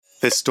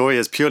This story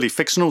is purely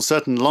fictional.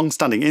 Certain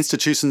long-standing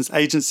institutions,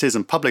 agencies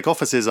and public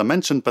offices are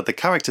mentioned, but the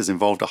characters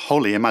involved are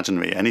wholly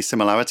imaginary. Any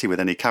similarity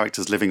with any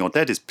characters living or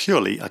dead is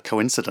purely a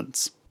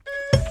coincidence.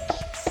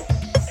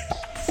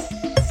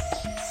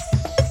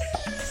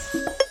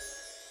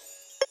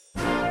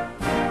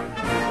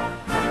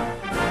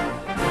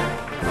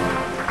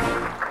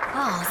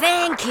 Oh,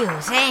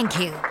 thank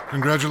you.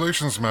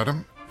 Congratulations,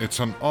 madam. It's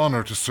an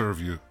honor to serve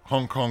you,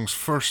 Hong Kong's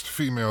first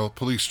female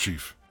police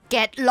chief.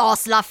 Get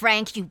lost, La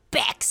Frank, you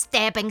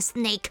backstabbing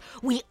snake.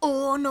 We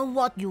all know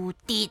what you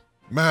did.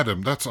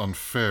 Madam, that's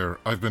unfair.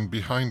 I've been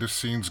behind the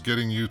scenes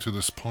getting you to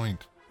this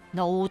point.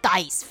 No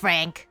dice,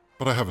 Frank.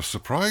 But I have a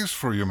surprise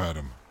for you,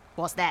 madam.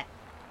 What's that?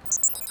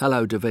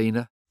 Hello,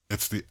 Davina.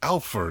 It's the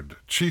Alfred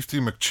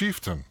Chiefty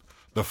McChieftain,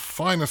 the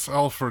finest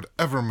Alfred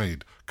ever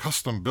made,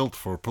 custom built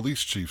for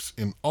police chiefs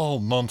in all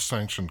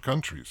non-sanctioned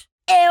countries.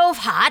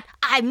 Elfhard,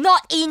 I'm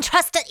not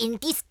interested in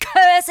this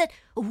cursed...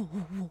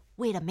 Ooh,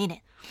 wait a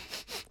minute.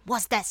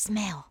 What's that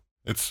smell?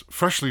 It's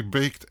freshly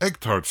baked egg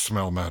tart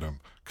smell,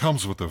 madam.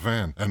 Comes with the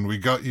van, and we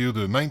got you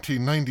the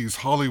 1990s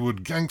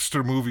Hollywood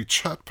gangster movie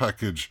chat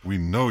package we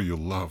know you'll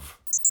love.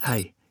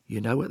 Hey, you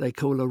know what they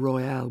call a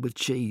Royale with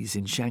cheese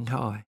in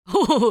Shanghai?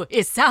 Oh,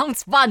 it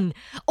sounds fun.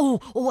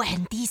 Oh,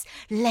 and these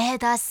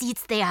leather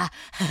seats, they are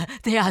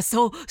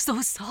so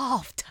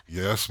soft.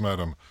 Yes,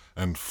 madam,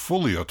 and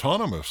fully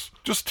autonomous.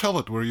 Just tell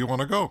it where you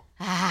want to go.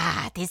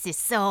 This is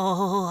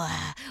so...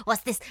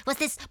 What's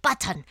this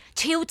button?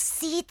 Chilled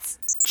seats?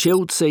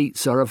 Chilled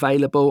seats are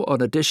available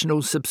on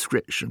additional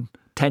subscription,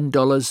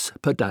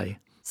 $10 per day.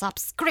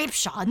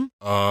 Subscription?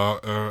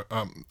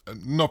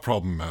 No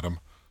problem, madam.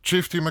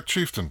 Chiefty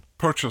McChieftain,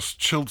 purchase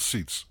chilled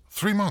seats.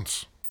 3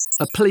 months.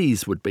 A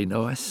please would be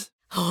nice.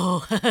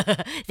 Oh,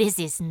 this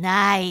is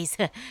nice.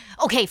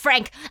 Okay,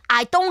 Frank,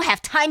 I don't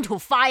have time to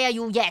fire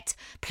you yet.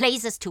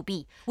 Places to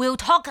be. We'll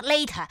talk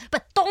later,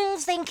 but don't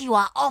think you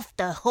are off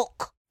the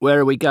hook. Where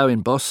are we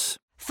going, boss?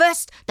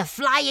 First, the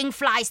flying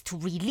flies to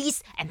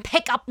release and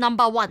pick up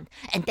number 1,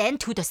 and then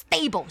to the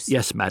stables.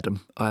 Yes,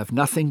 madam. I have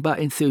nothing but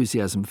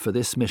enthusiasm for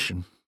this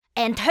mission.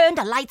 And turn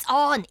the lights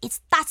on. It's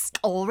dusk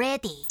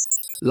already.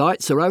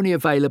 Lights are only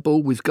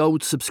available with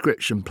gold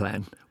subscription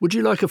plan. Would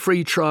you like a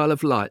free trial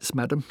of lights,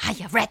 madam?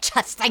 Hiya,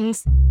 wretched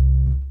things.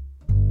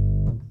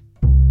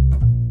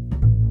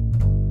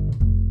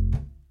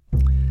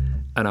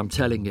 And I'm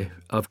telling you,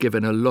 I've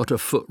given a lot of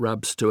foot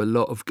rubs to a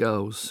lot of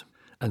girls.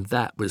 And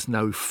that was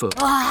no foot.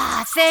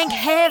 Thank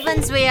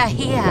heavens we are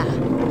here.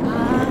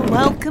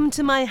 Welcome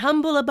to my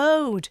humble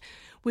abode.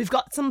 We've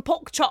got some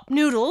pork chop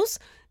noodles.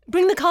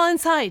 Bring the car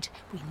inside.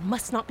 We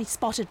must not be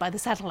spotted by the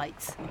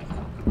satellites.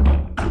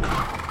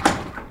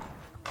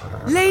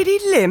 Lady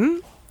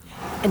Lim?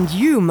 And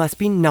you must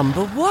be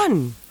number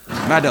 1.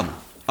 Madam,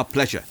 a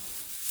pleasure.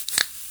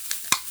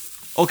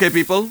 Okay,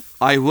 people,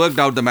 I worked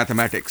out the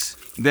mathematics.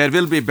 There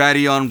will be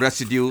baryon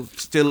residue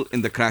still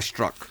in the crash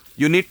truck.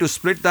 You need to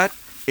split that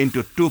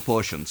into 2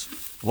 portions,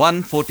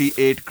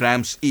 148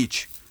 grams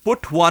each.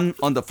 Put one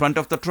on the front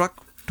of the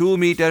truck, 2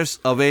 meters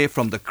away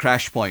from the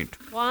crash point.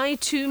 Why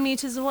 2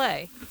 meters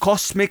away?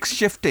 Cosmic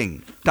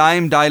shifting,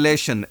 time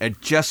dilation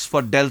adjusts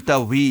for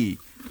delta V.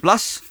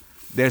 Plus,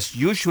 there's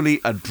usually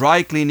a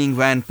dry cleaning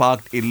van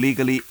parked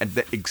illegally at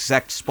the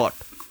exact spot.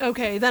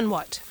 Okay, then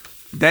what?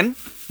 Then,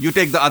 you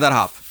take the other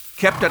half,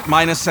 kept at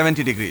minus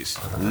 70 degrees,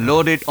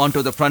 load it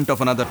onto the front of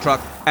another truck,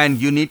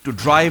 and you need to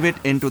drive it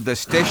into the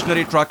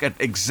stationary truck at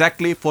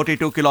exactly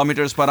 42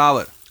 kilometers per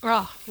hour.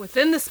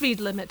 Within the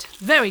speed limit.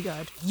 Very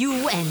good.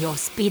 You and your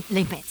speed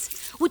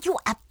limits. Would you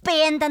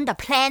abandon the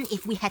plan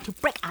if we had to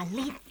break a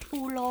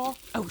little law?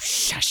 Oh,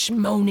 shush,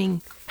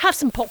 moaning. Have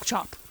some pork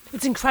chop.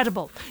 It's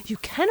incredible. You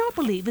cannot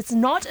believe it's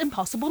not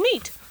impossible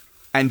meat.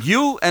 And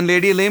you and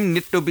Lady Lim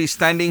need to be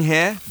standing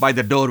here by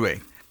the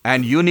doorway.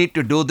 And you need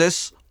to do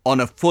this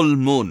on a full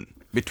moon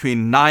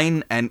between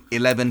 9 and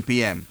 11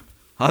 p.m.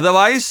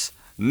 Otherwise,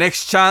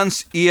 next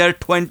chance year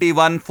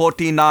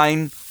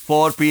 2149,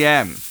 4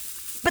 p.m.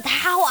 But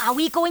how are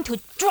we going to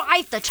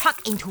drive the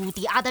truck into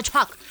the other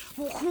truck?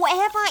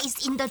 Whoever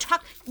is in the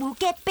truck will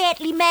get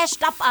badly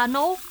mashed up,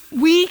 no?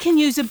 We can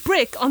use a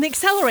brick on the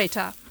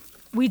accelerator.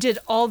 We did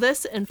all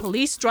this in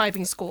police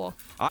driving school.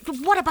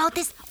 What about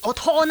this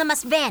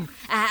autonomous van?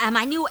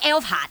 My new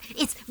Elfhard.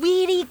 It's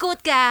really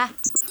good, guy.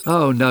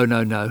 Oh,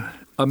 no.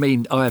 I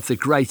mean, I have the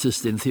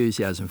greatest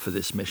enthusiasm for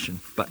this mission,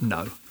 but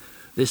no.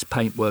 This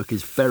paintwork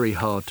is very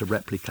hard to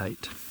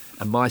replicate,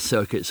 and my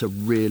circuits are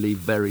really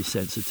very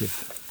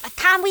sensitive.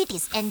 Can't we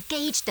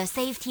disengage the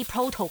safety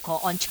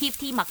protocol on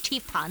Chiefty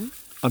McChieftain?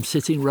 I'm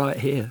sitting right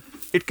here.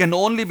 It can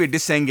only be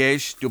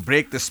disengaged to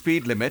break the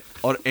speed limit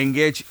or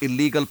engage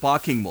illegal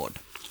parking mode.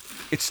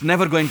 It's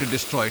never going to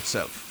destroy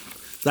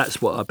itself.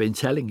 That's what I've been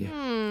telling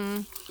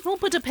you. We'll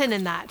put a pin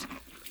in that.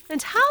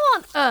 And how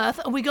on earth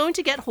are we going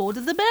to get hold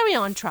of the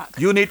baryon truck?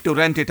 You need to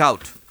rent it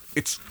out.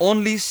 It's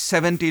only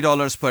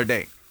 $70 per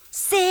day.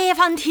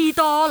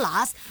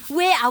 $70?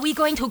 Where are we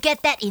going to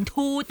get that in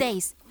 2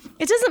 days?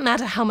 It doesn't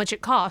matter how much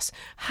it costs.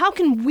 How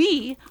can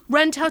we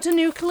rent out a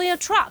nuclear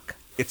truck?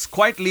 It's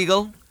quite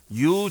legal.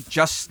 You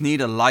just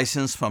need a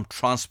license from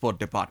Transport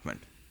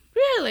Department.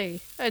 Really?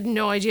 I had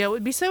no idea it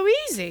would be so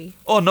easy.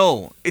 Oh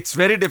no, it's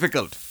very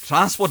difficult.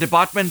 Transport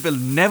Department will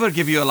never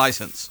give you a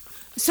license.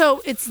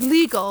 So it's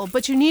legal,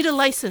 but you need a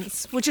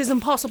license, which is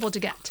impossible to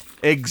get.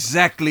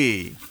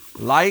 Exactly.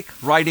 Like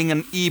riding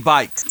an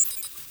e-bike.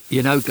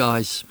 You know,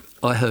 guys,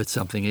 I heard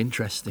something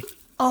interesting.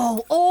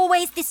 Oh,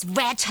 always this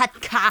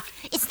wretched car.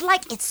 It's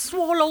like it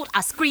swallowed a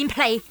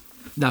screenplay.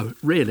 No,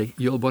 really,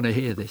 you'll want to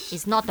hear this.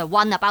 It's not the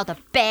one about the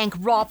bank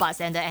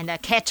robbers and the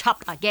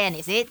catch-up again,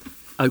 is it?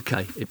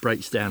 OK, it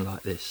breaks down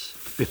like this.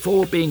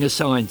 Before being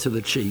assigned to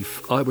the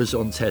chief, I was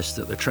on test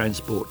at the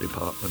Transport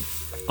Department.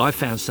 I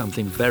found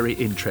something very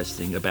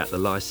interesting about the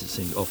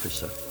licensing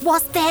officer.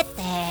 What's that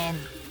then?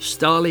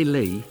 Starley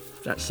Lee,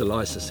 that's the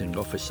licensing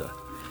officer,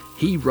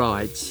 he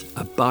rides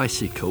a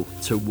bicycle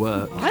to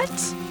work.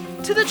 What?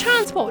 To the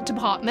Transport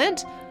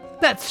Department?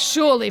 That's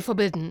surely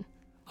forbidden.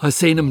 I've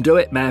seen them do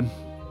it, ma'am.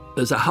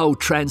 There's a whole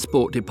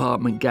Transport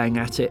Department gang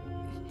at it.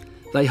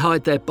 They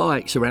hide their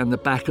bikes around the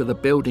back of the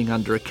building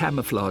under a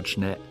camouflage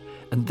net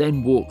and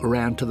then walk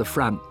around to the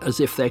front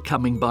as if they're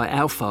coming by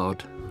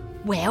Alphard.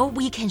 Well,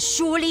 we can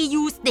surely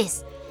use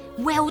this.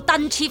 Well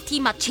done, Chiefty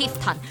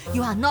McChieftain.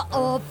 You are not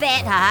all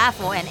bad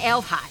for an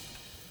Alphard.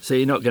 So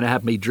you're not going to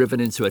have me driven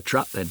into a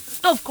truck then?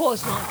 Of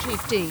course not,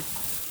 Chiefty.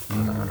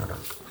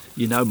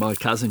 You know my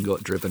cousin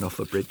got driven off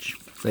a bridge.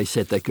 They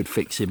said they could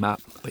fix him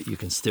up, but you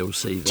can still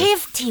see them.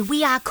 Chiefty,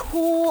 we are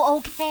cool,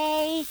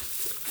 okay?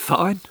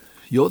 Fine.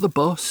 You're the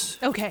boss.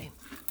 Okay,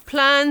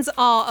 plans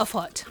are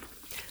afoot.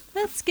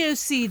 Let's go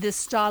see this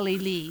Starley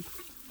Lee.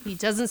 He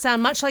doesn't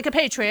sound much like a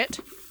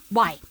patriot.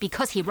 Why?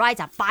 Because he rides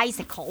a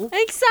bicycle?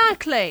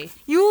 Exactly.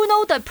 You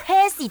know the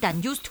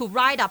president used to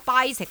ride a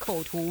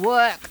bicycle to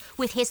work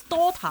with his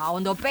daughter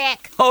on the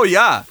back. Oh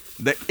yeah,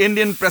 the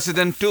Indian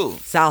president too.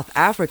 South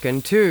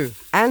African too,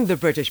 and the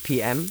British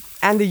PM,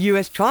 and the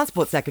US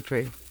Transport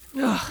Secretary.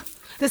 Ugh,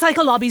 the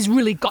cycle lobby's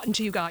really gotten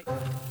to you guys.